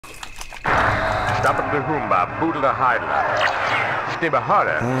Stapper de hoomba, boedel de heidela. Stibbe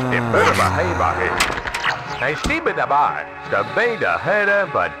harde, stibbe de heibahe. Hij stibbe daarbij, stibbe de heide,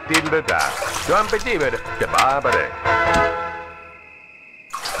 but diddle da. Jump it, dibbed, de barbare.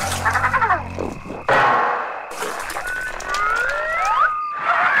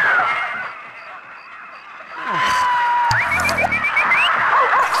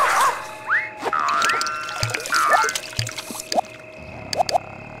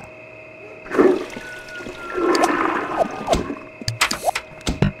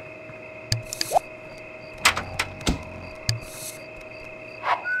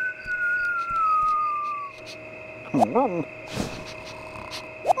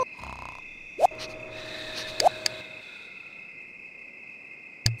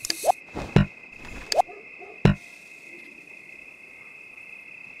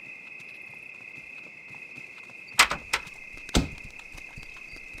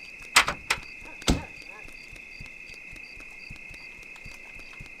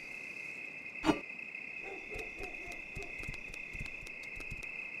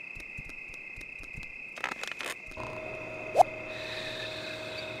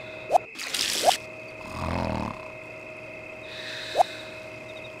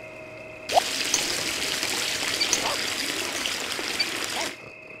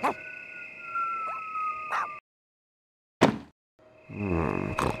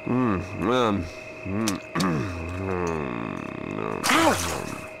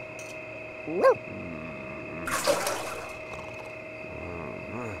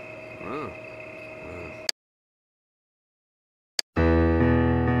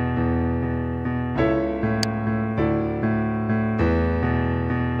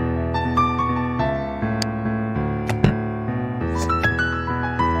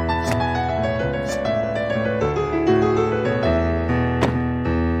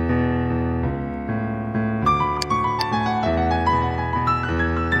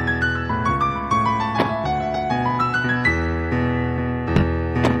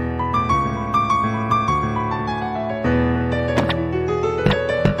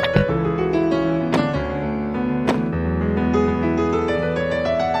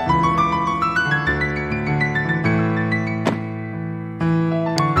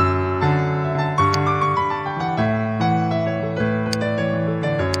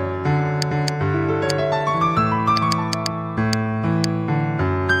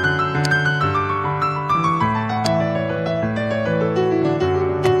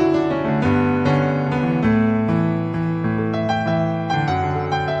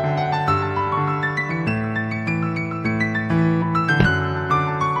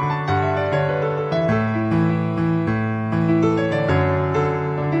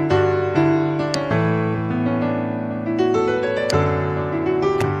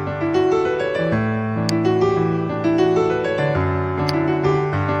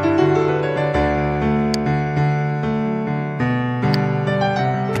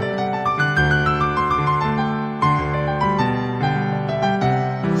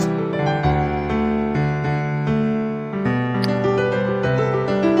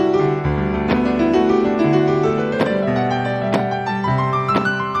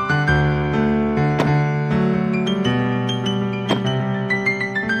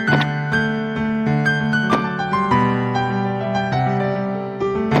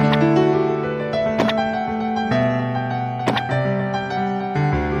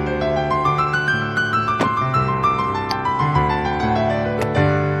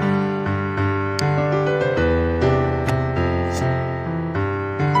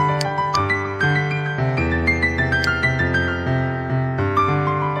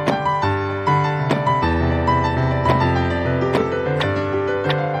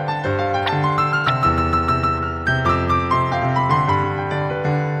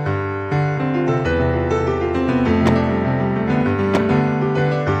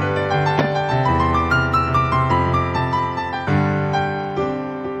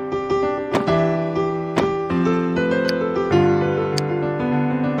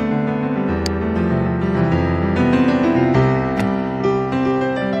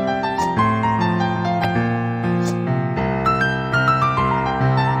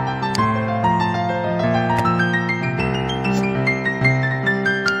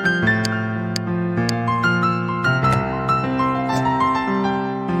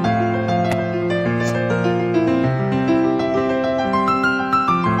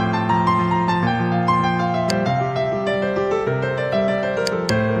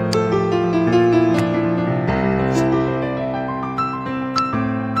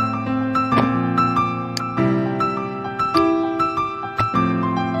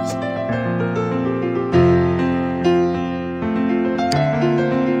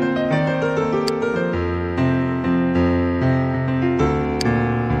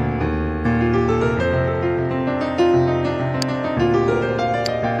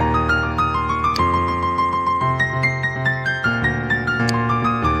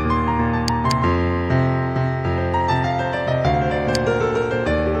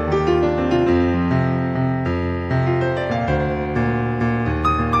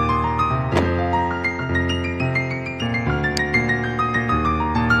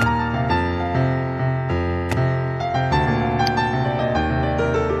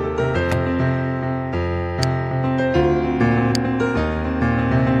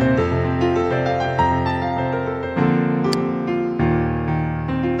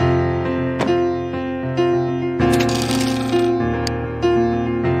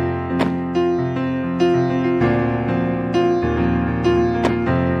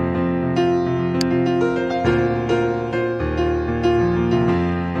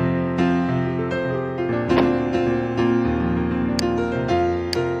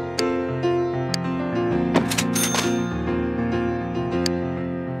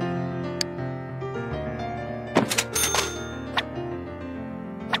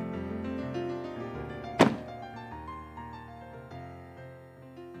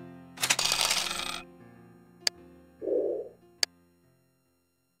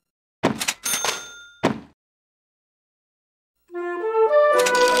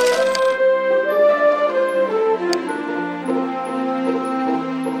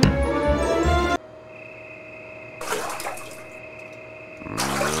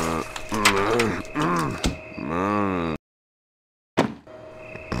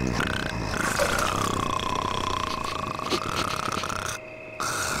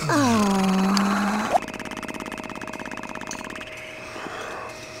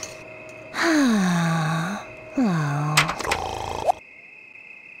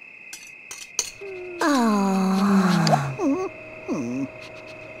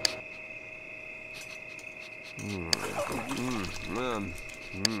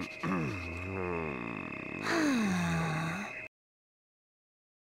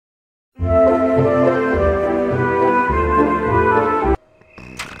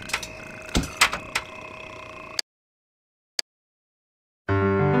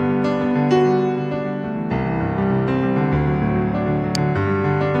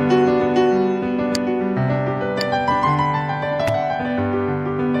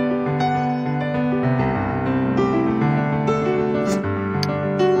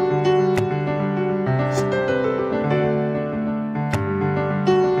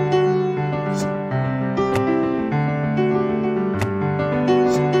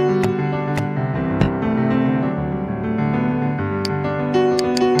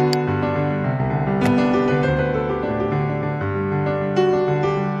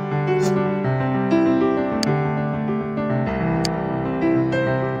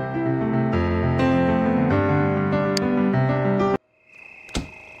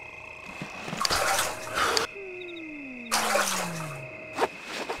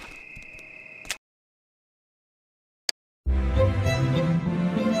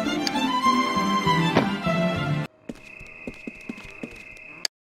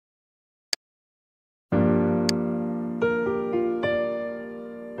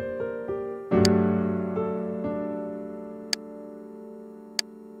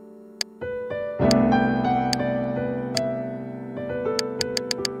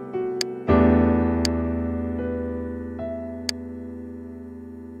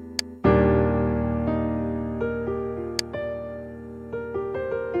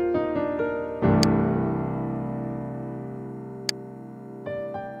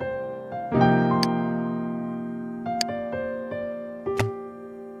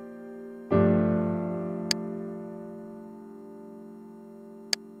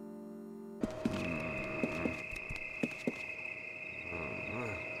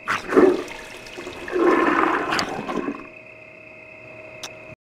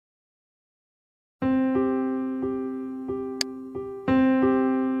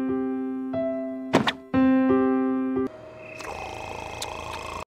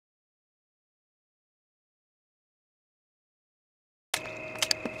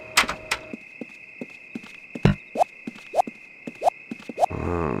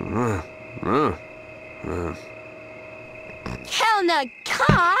 Helna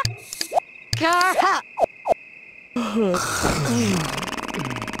car? Car ha.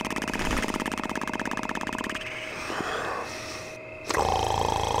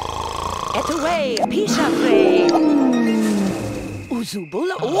 Et away, pisha frey.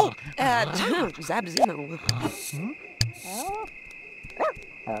 Uzubula. Oh, zabzino.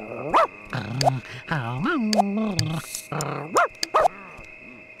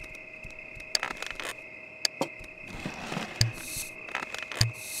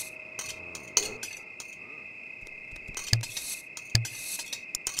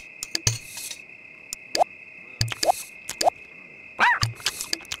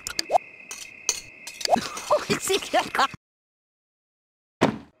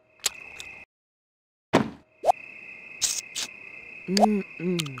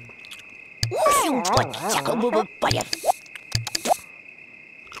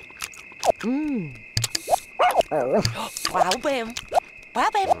 Wow, bam. Wow,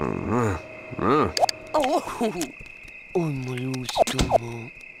 bam. Oh,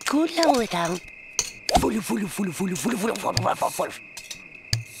 mollustumo. Kula down. Full.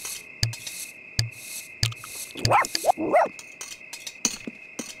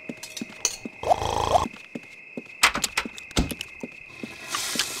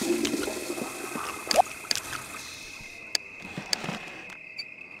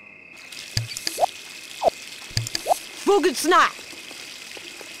 Vogelsnack.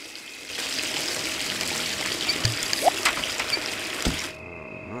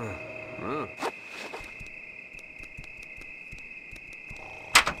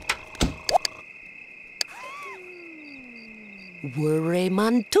 Worre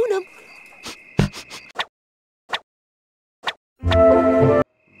mantunum.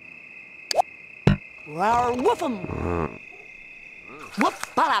 Rar woofum. Whoop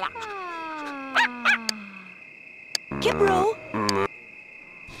balala. Kibro.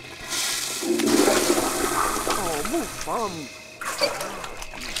 Oh, woofum.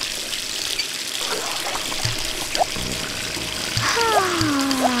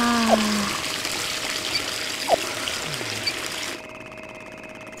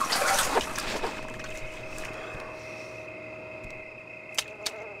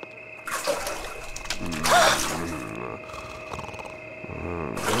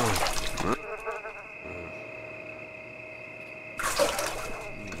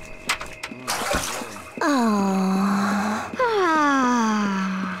 Ah. Ah.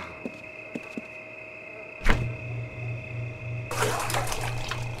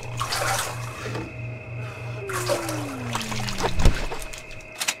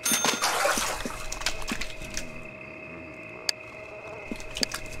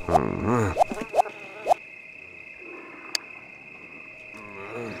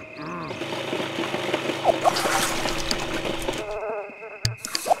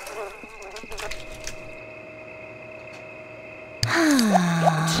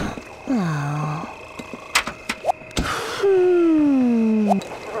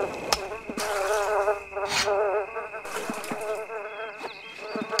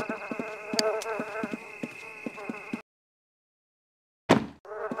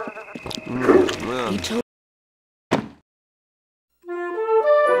 He told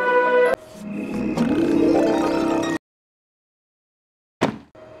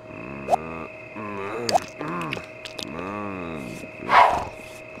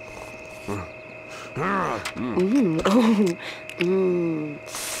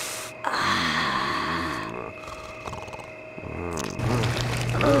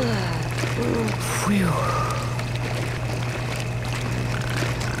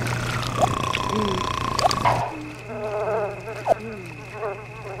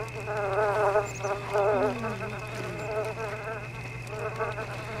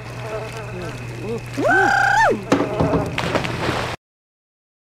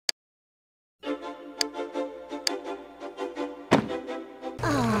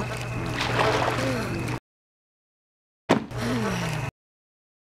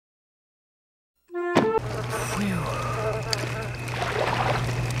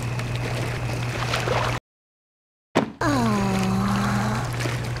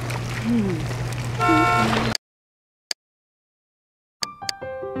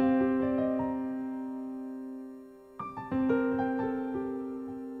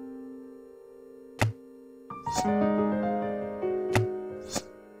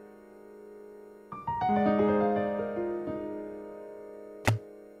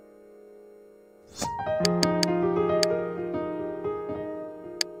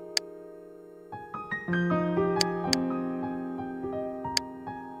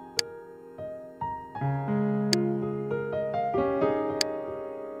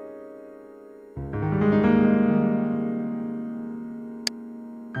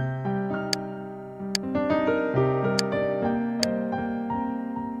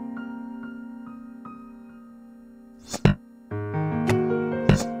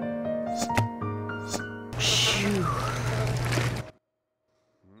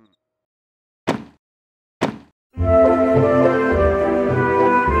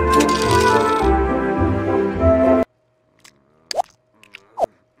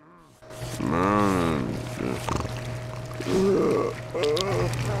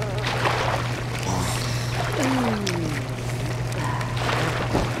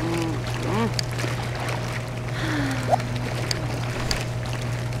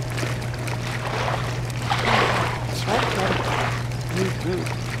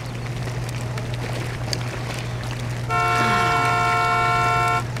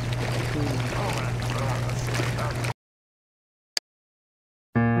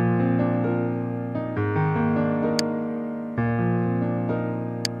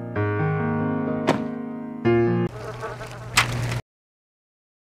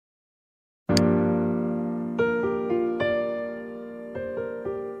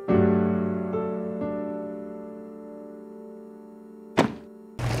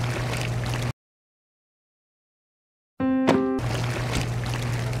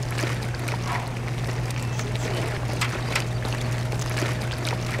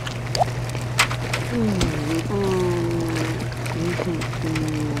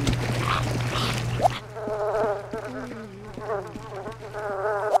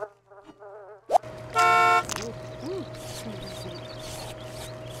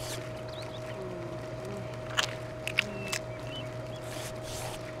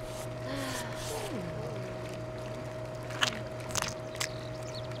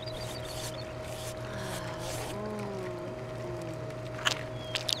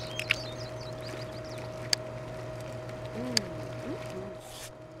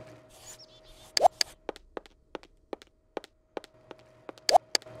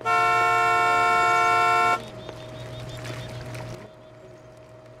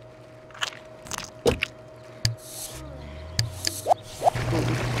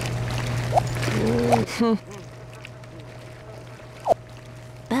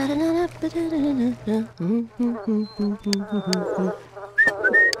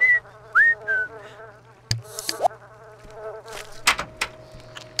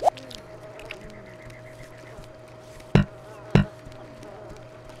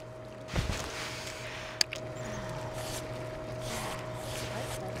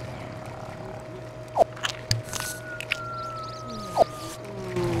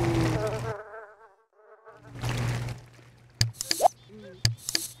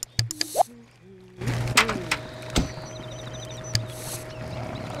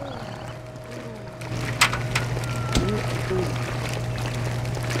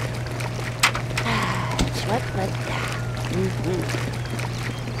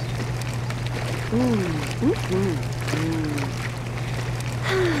Ай,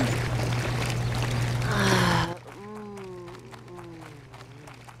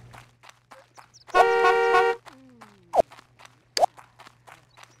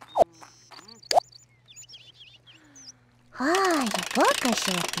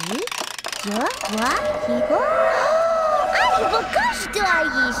 покажи ты. Я, его. Ай, покажи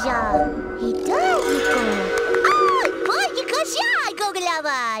твои. И далеко. Ай, покажи,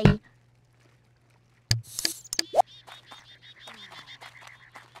 головай.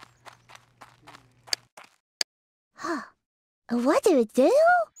 What do you do?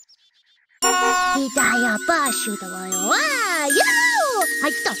 И да, я пашу твою. Ай,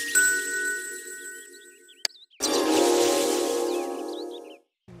 стоп.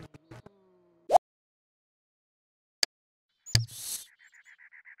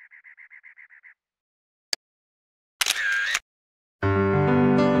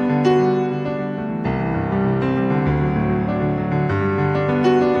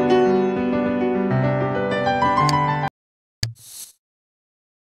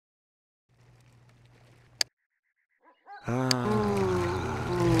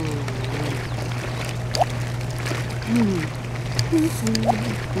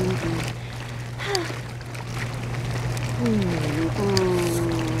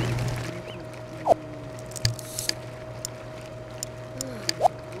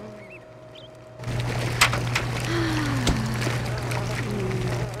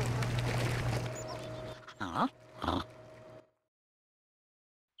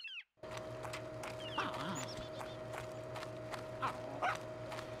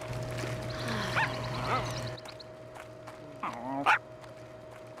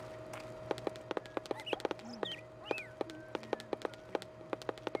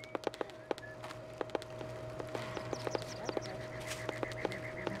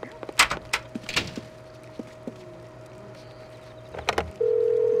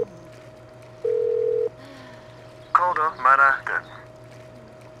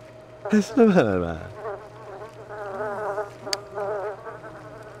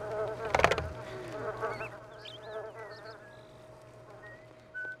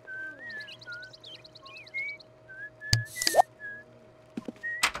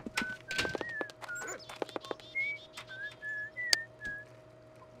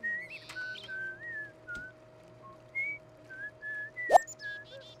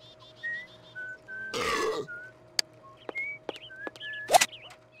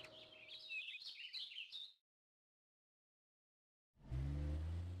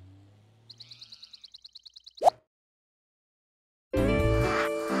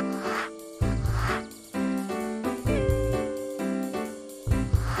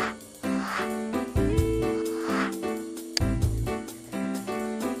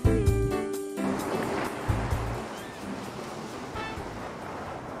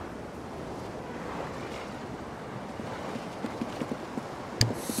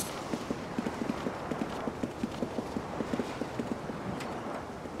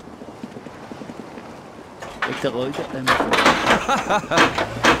 Trời ơi, chắc em.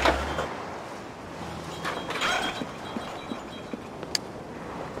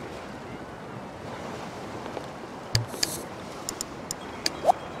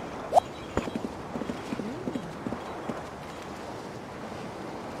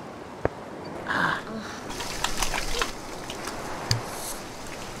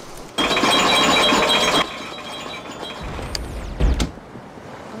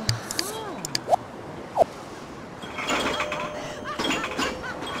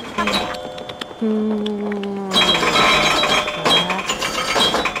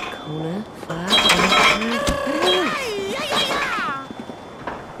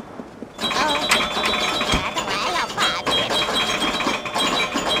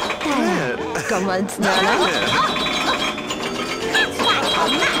 Kommt schneller.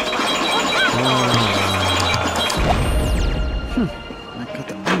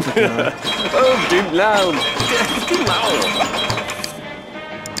 Keep loud. Keep loud.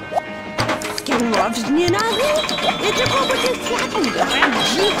 Кировж не надо. Это какой-то всякий.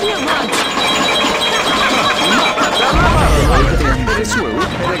 Ранжитый мать.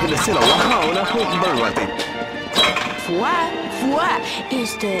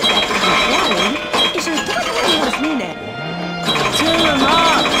 Is the Marilyn? Is er toch nog wat minder?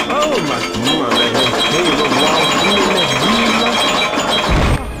 Oh my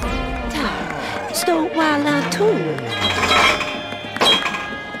God! Stå wala too.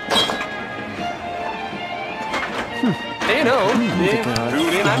 You know,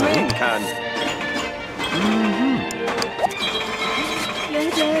 food in American.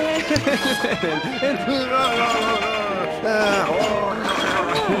 Tun,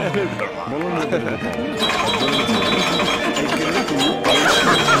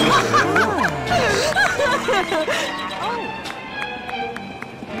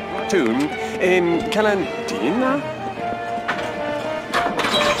 Kalantina?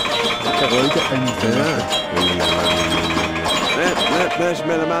 There's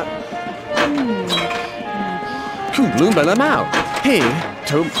Melama. Bloom Melama. Hey,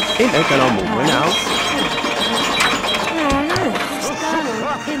 Tom, ain't a Kalamu now.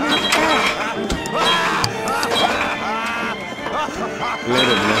 Let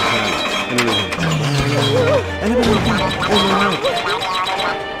him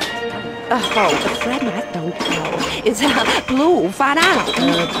Oh, the Fred I don't know. It's blue, find out.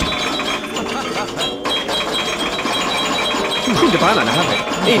 Cái bán là hả vậy?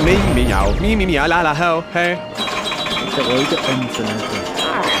 Mì dầu, mì la la heo, hey. Trời ơi, cái internet.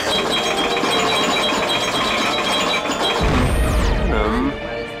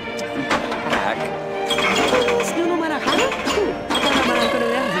 Hack. Still no matter how.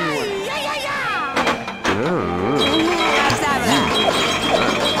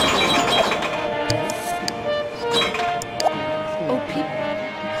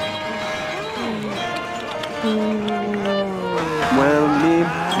 Well,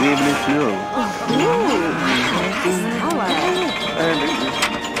 maybe it's no.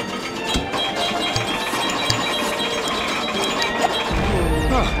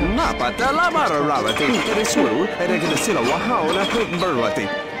 Napata la maravati. It is true. And I can see a wow and I put burlati.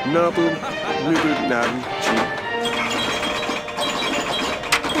 No boom. Nam.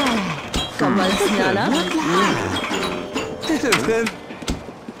 Come on, Snana.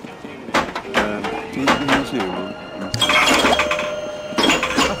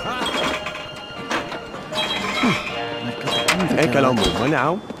 Cái lon mùi mới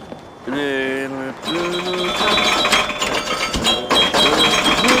nào?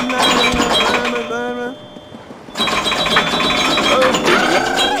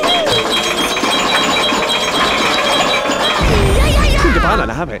 Cái bán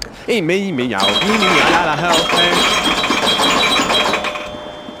là hả vậy? Mì dầu, mì la la heo.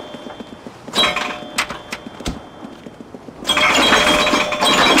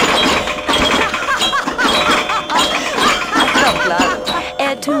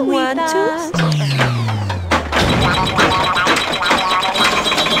 Two, one, two.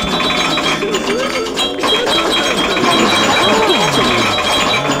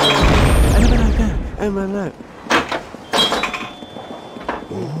 Em ơi.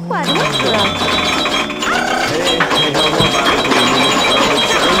 What was that?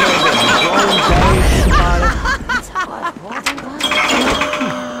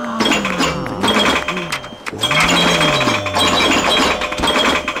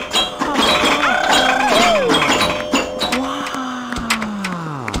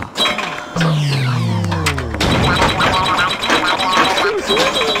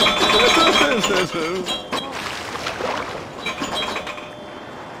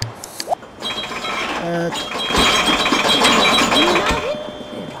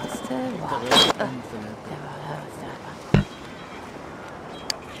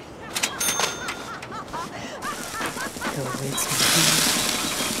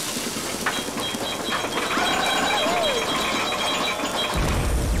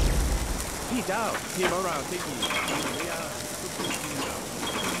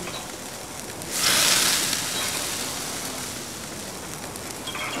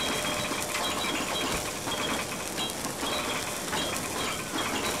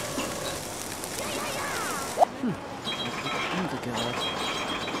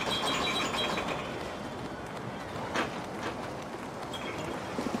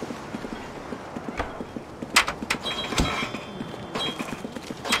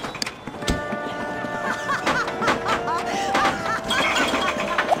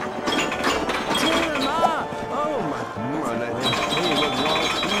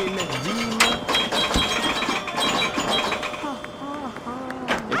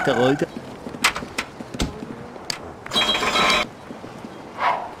 Trời ơi.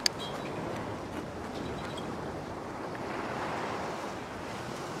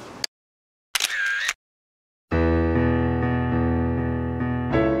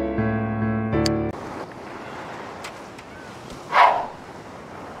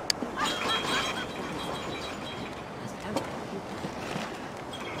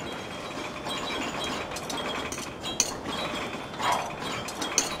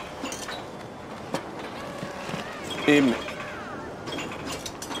 Im.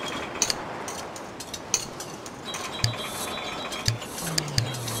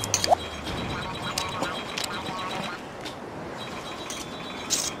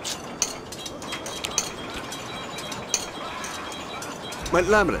 Maar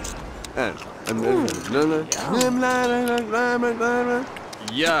laat me eens.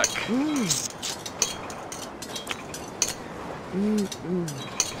 Yuck.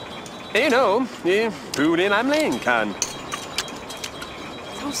 Food in I'm laying can.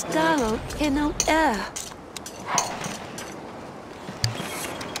 Tostado en el air.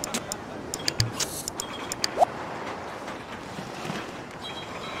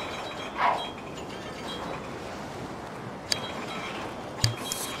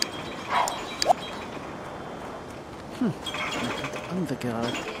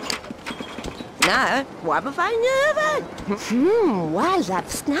 Undergrad. Nou, wat bevind je ervan? Waar is dat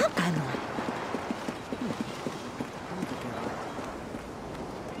snappen?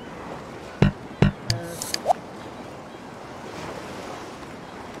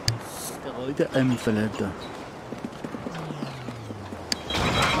 Geräute Empfälle.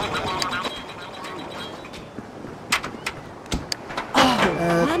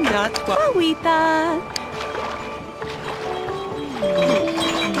 I'm not Paulina.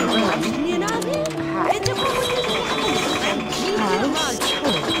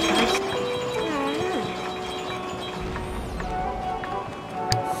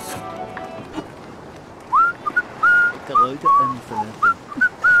 Geräute Empfälle.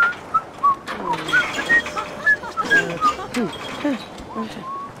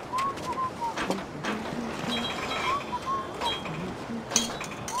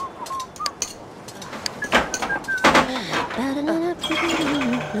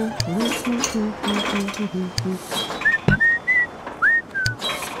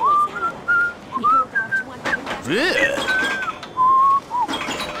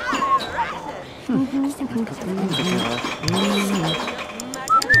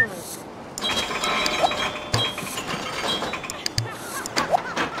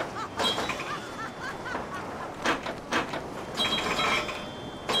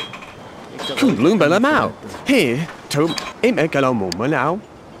 Loom by the mouth. Here, Tom, it make a long moment now.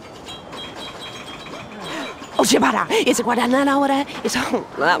 Oh, Shibara, it's a guadana ahora. It's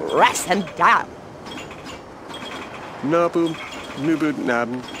rest and down. Nabu, nubu,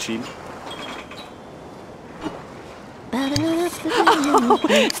 naben, cheap.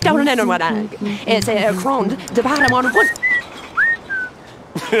 Stolen and what? It's a crown. The bottom on one.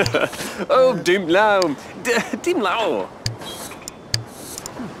 Oh, dim lao. Dim lao.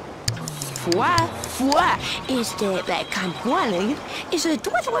 What is the that kind of one? Is it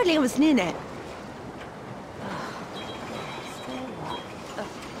what's what it was in it?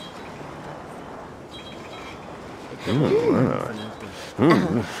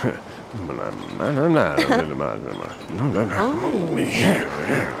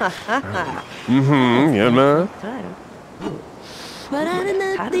 But I don't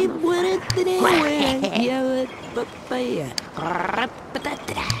know deep what it did. Yeah, but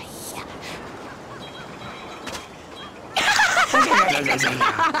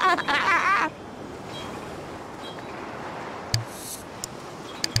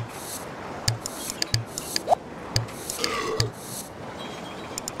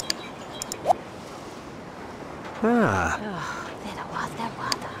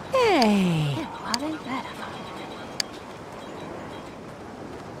Hey.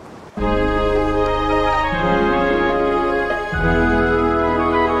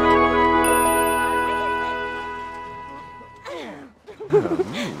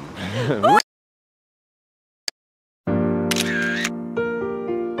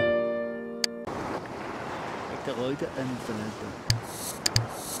 Geräute Empfälle.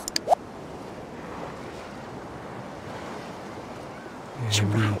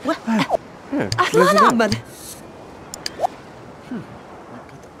 Ahlan.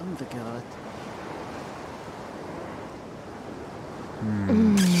 Undergrad.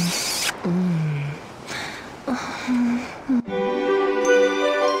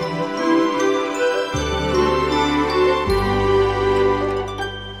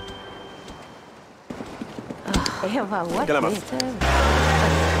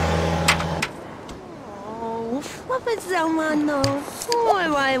 What was someone know?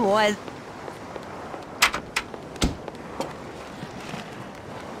 Why was?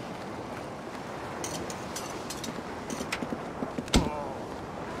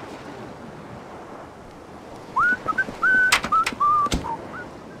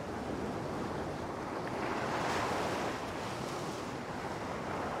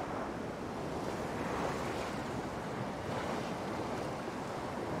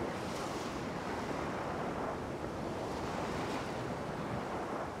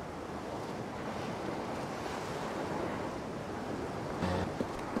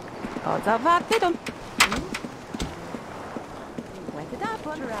 Oh, ça va, pédon. Ouais.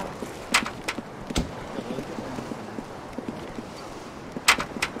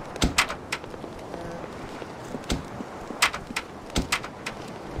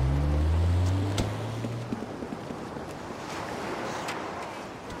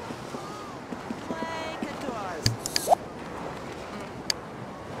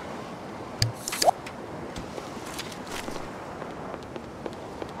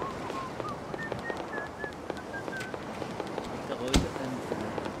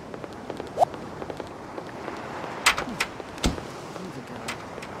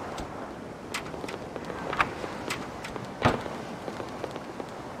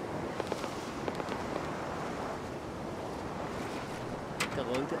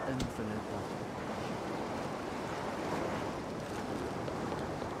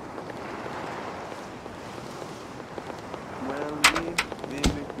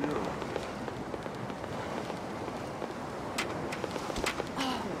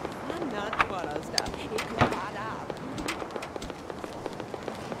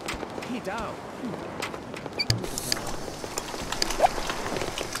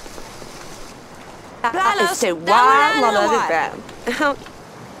 So wild on the ground.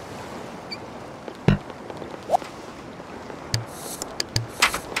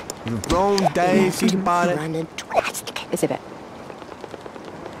 Wrong day, think about it. Is it?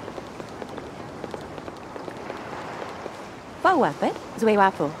 Vad öppet? Så är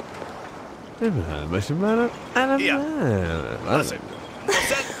jag på.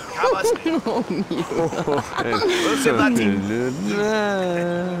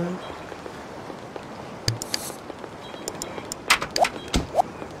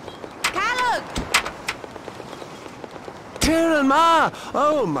 Ma!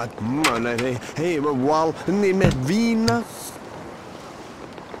 Oh, man, hey, well, med vina.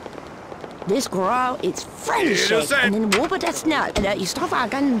 This girl is friendship, and then whoop it, that's not. You start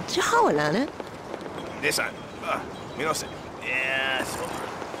fucking jawing on it. This one. Minus. Yes.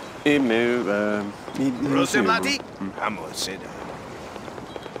 Rosemati? I'm going to sit down.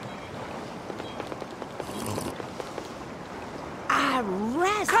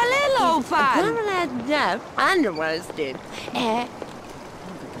 Kalilo fan! Underworsted.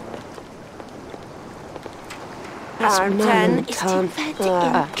 Armton is too fat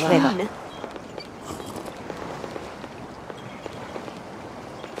clever.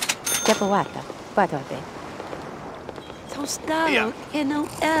 Capawata. What are they? Tostado.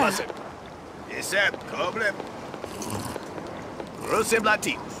 Listen. Yes, Coble.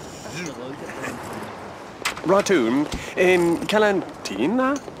 Rosemati. Ratoon,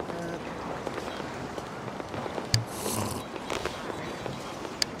 Calantina?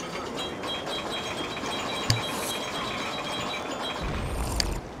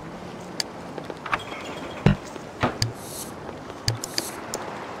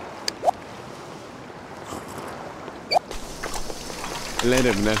 Let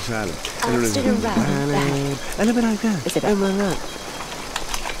him, that's salad. I'll sit around back. A little bit like that. Is it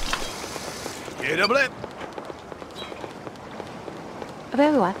Get a blip.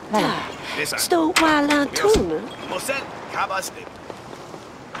 Very well. Stå while too. Mosen, Cabasnip.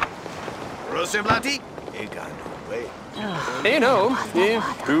 Rosemati. Ain't got no way. You know,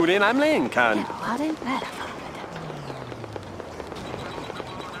 who in I'm Lincoln. What in that?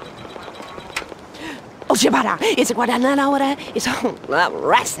 Oh, Shibata, it's a guadana ahora. It's home.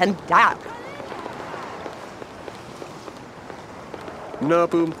 Rest and down.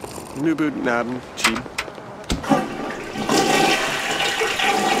 Nabu, Nubu, Nabu, Chi.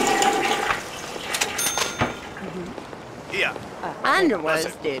 Yeah.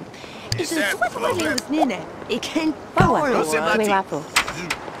 Underworsted. It's a what was in it. It can't forward. Rosemati.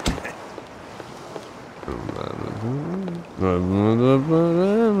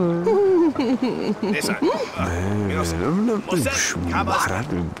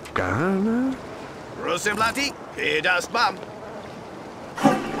 Rosemati, das Bam.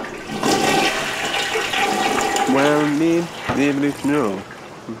 Well, me, no.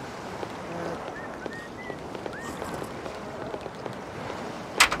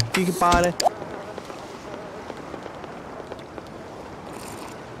 Think about it.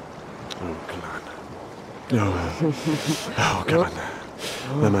 Oh, come on. No. Oh, come on.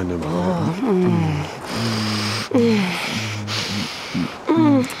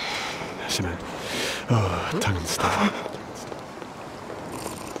 Simon. Oh, tongue and stuff.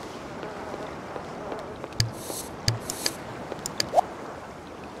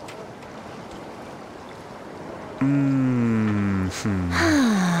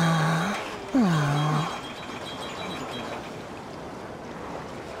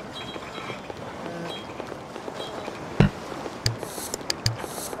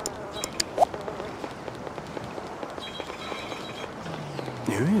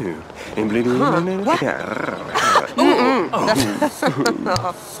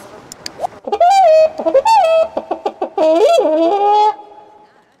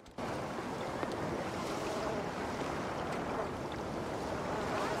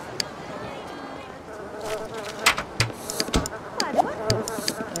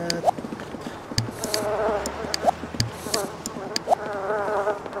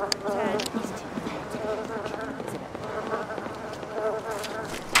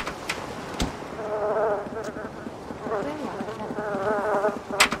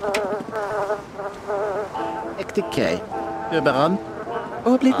 Ektikei. Überam.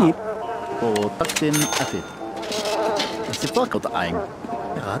 Blit niet. Og takk din affit. Se bakåt ein.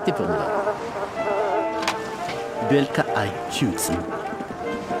 Rat i pomla. Belka ei tjutsen.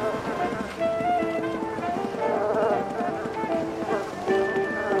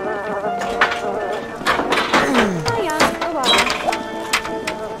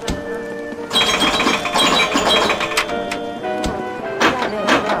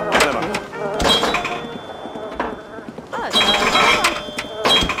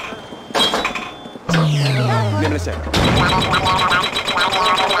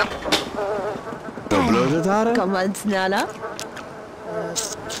 Kom wat sneller.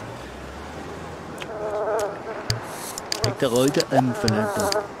 Ik de rode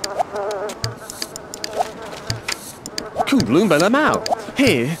envelopper. Cool bloom bij de mouw.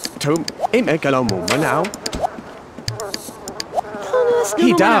 Hé, Tom, ik maak al een moment nou.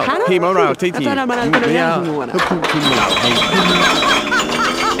 He down, he Monroe, titi. Ja,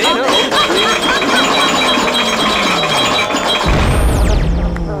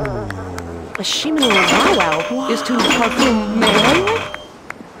 A shimmy wow is to parfum Marilyn.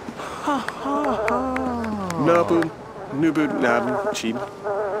 Nabu, nubu, nabu, cheap.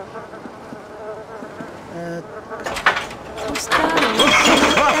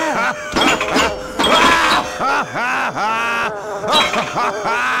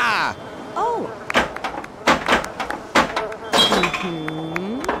 Oh.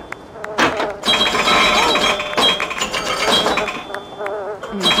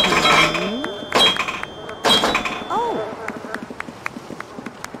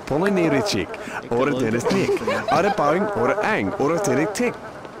 Paulina chick, or a tennis tick, or a bang, or a ang, or a tennis tick.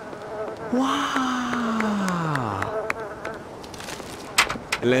 Wow!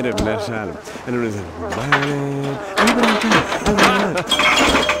 Let it let Shalom. And it was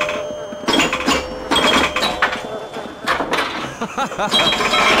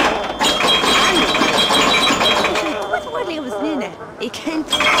What was in it? It can't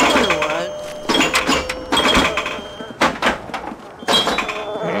follow.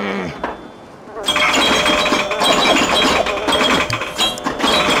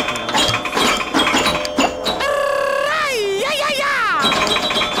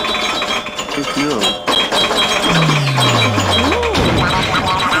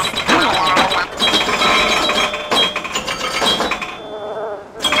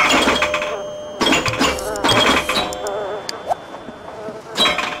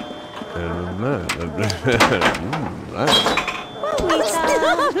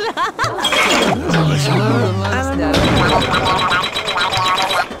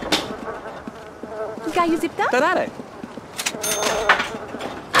 Ga je zip dat? Tarare.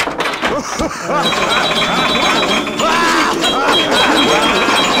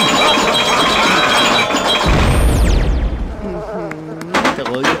 De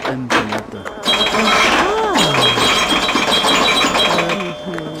rode envelopper.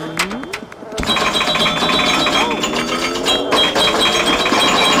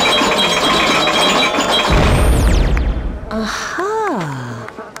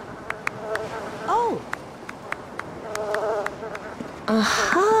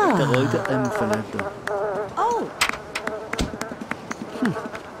 De rode envelopper. Oh.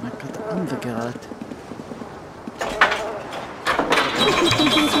 Maar ik had de andere geraad.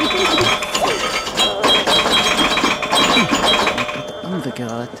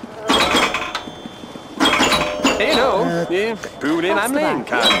 Geraad. Hey no, yeah, food in I'm laying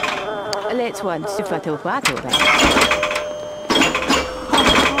can. Let's one super to battle then.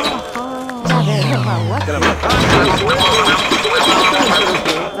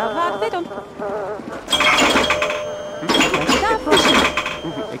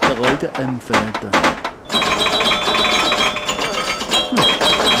 Ik de rode envelopper.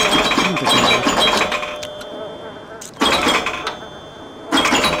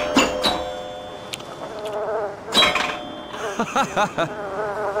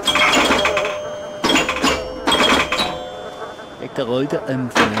 Ik de rode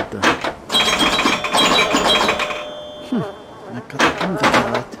envelopper. Maar ik had de andere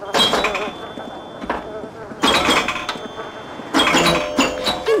geraad.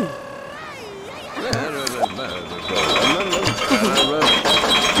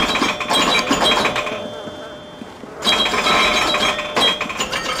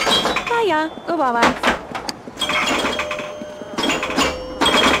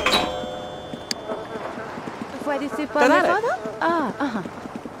 c'est pas le father?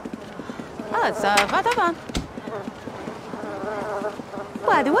 Ça va d'avant.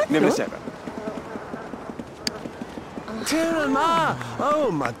 What do Nummer you 7. Thelma!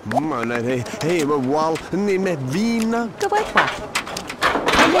 Oh, man, hey, wal, ni met vina. Go away, what?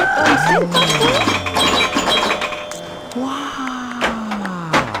 And let them sit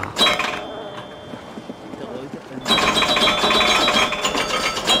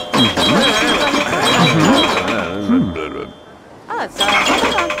ça va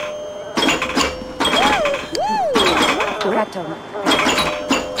d'avant. Correcto.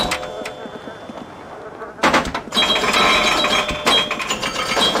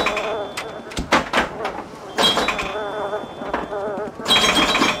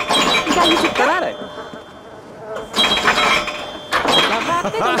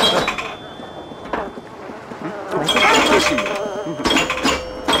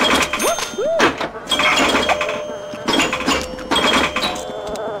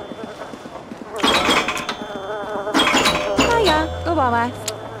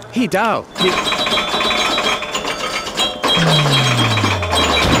 He down.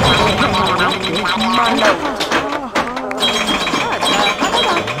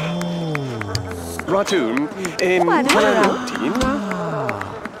 Ratoon in Paulina.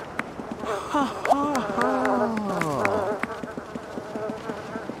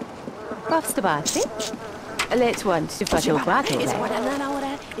 Goth's the bar, see? Let's one to flush your bottle. It's what I know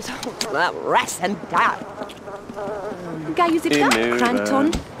that. It's all rest and die. Ga use it up,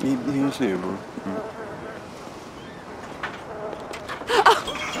 Cranton. He's new.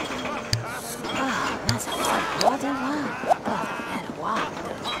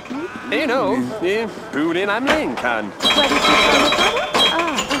 You know, yeah, Paulina, I'm Lincoln.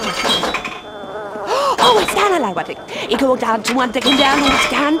 Oh, it's down a lot, what? It go down to one taking down who's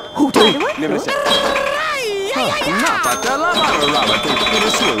can. Who do what? Never said. Napa, tell Marilyn, it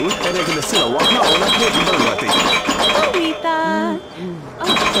is slow, and they're gonna sell what now, and I can't burn it. Oh, we thought.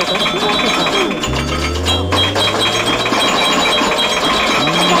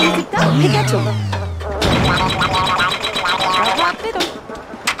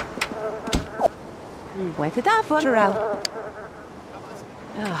 Where's the dog water out?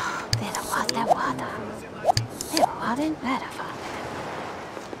 Oh, there was that water. It wasn't better for me.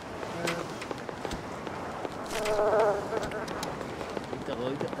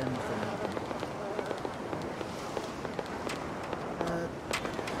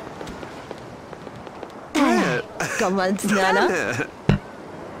 Come on, Nana.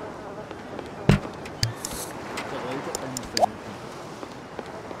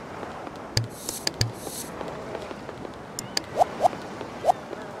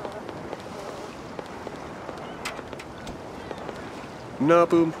 No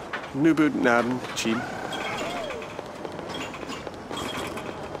boom, new boot, naden, cheap.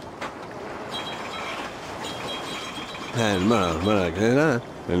 And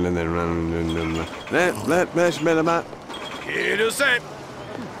let marshmallow. Here to say.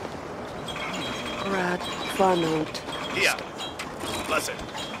 Rad Farnold. Here. Listen.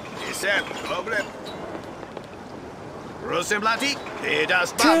 Isem, problem. Rosenblati,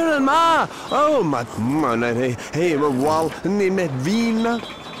 das Bam. Thelma! Oh, man, hey, wal, ni met vina.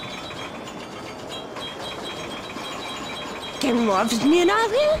 Can Rob's near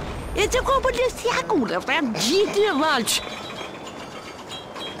nothing? It's a couple of seconds of that GT lunch.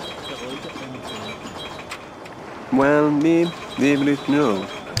 Well, me, they will know.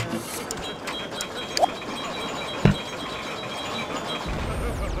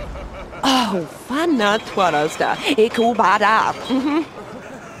 Oh, fun not what else da. It cool bad up.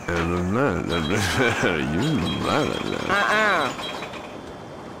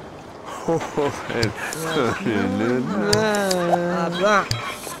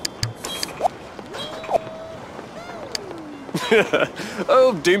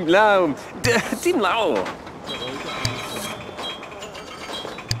 Oh, dim lao. Dim lao.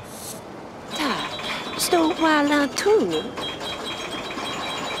 So while too.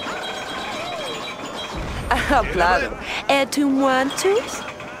 Claro. To one tooth.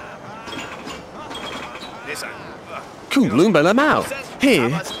 Listen. Cool, but I'm out.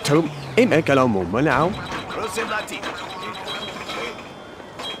 Here, Tom, it make a long moment now. Rosenblati.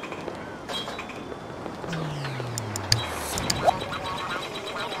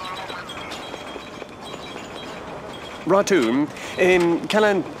 Ratoon in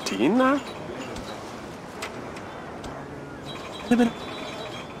Calantina.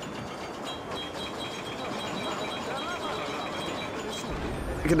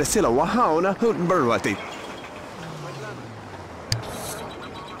 Gonna sell a wow na Burwati.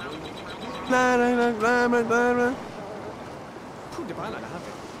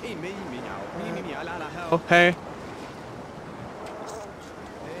 Hey.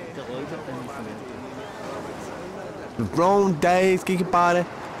 Wrong days, kijk je paarden.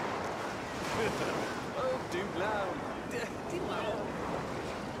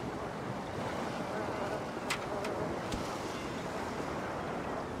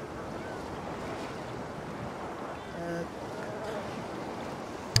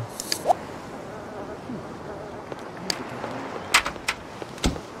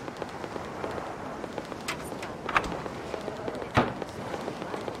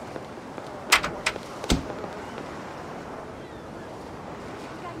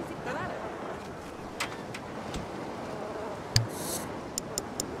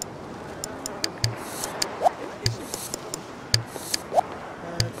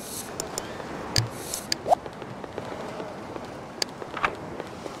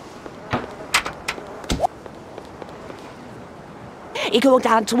 Ik ook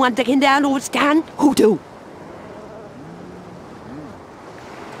aan 20 in de Lord staan. Hoe doe?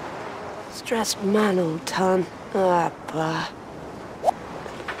 Stress man ton. Ah, bah.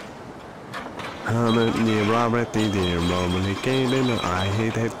 Die Robert die Roman he came in I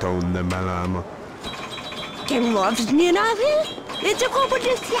hate have told the malama. Ken Rob's niet naar hier? Het is ook op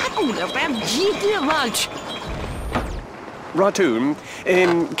de slakoe. Ik ben niet much. Ratoon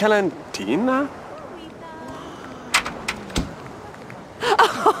in Calentina.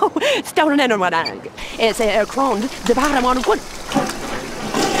 Oh, stolen in one. It's a crown. The bottom on one.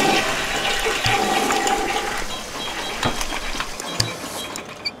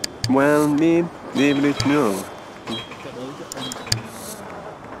 Well, need it no.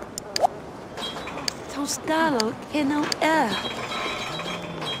 So startled in no air.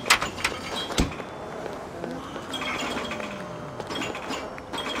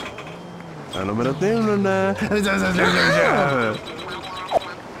 I don't know what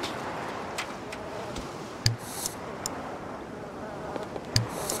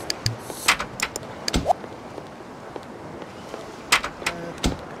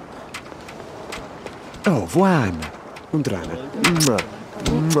Oh, Vuan! Undrana.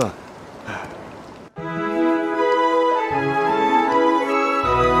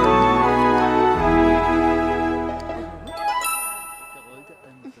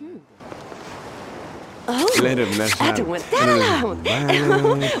 Oh, I don't want that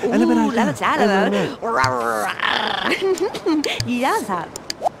alone. Ooh, that's out of it. Yes, that.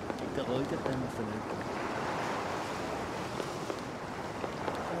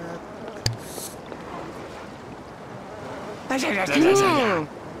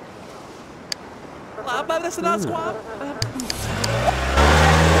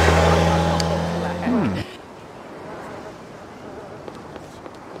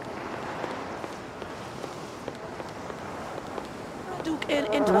 Duke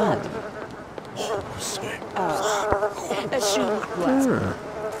in what? A shoe. What?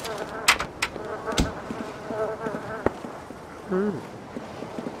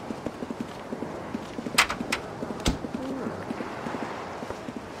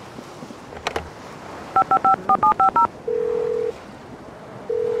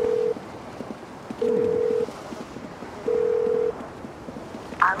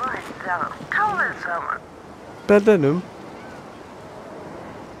 Bedanum.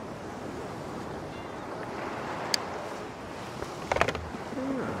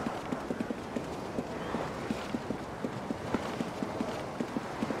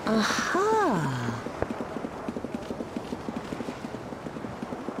 Aha.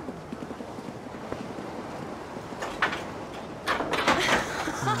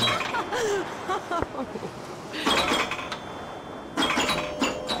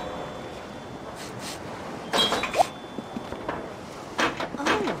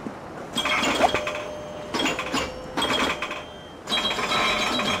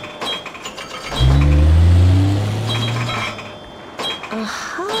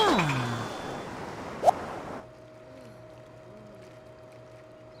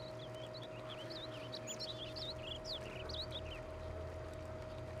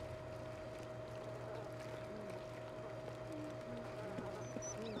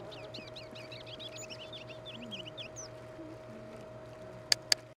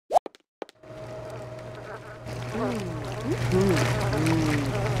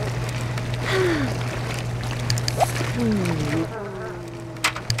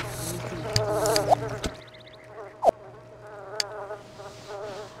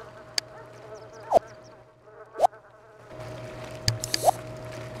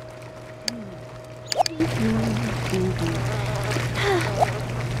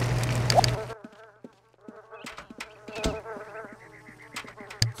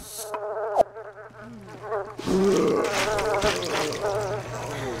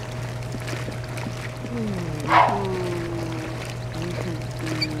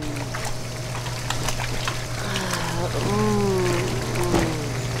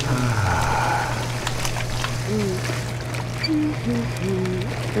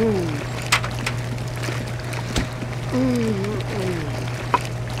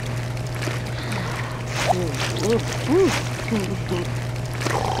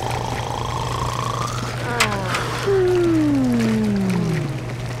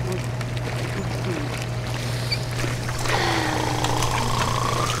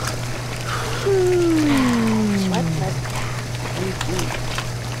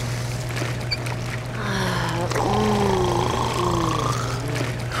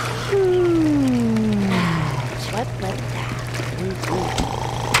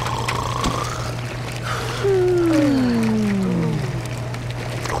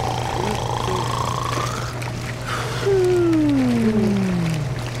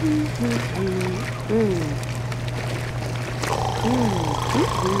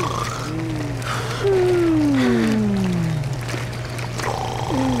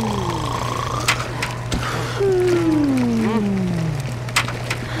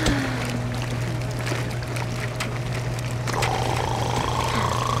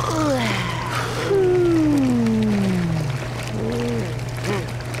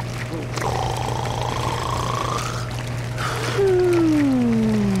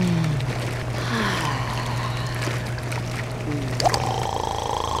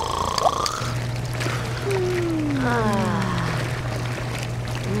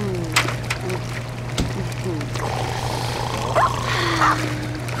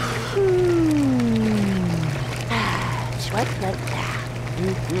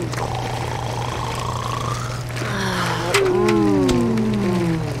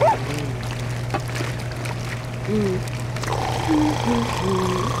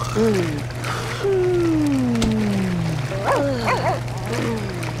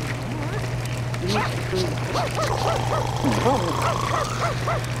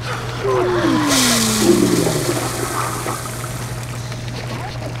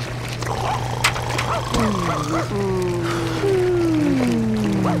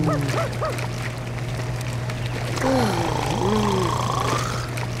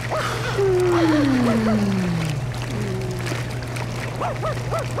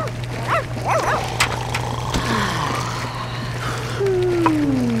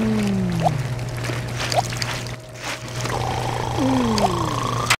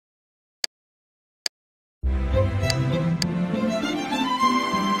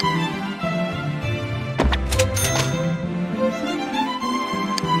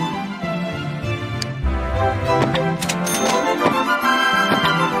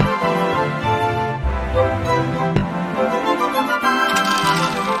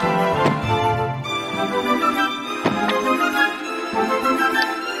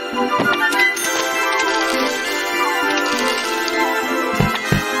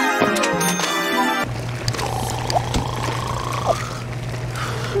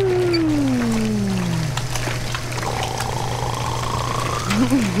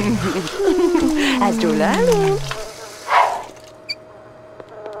 Astrolano.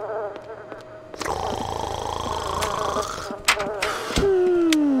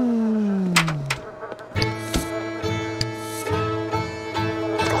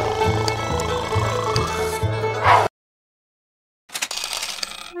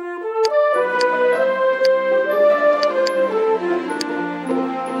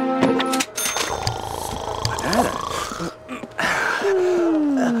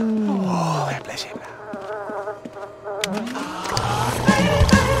 Oh, è piacevole.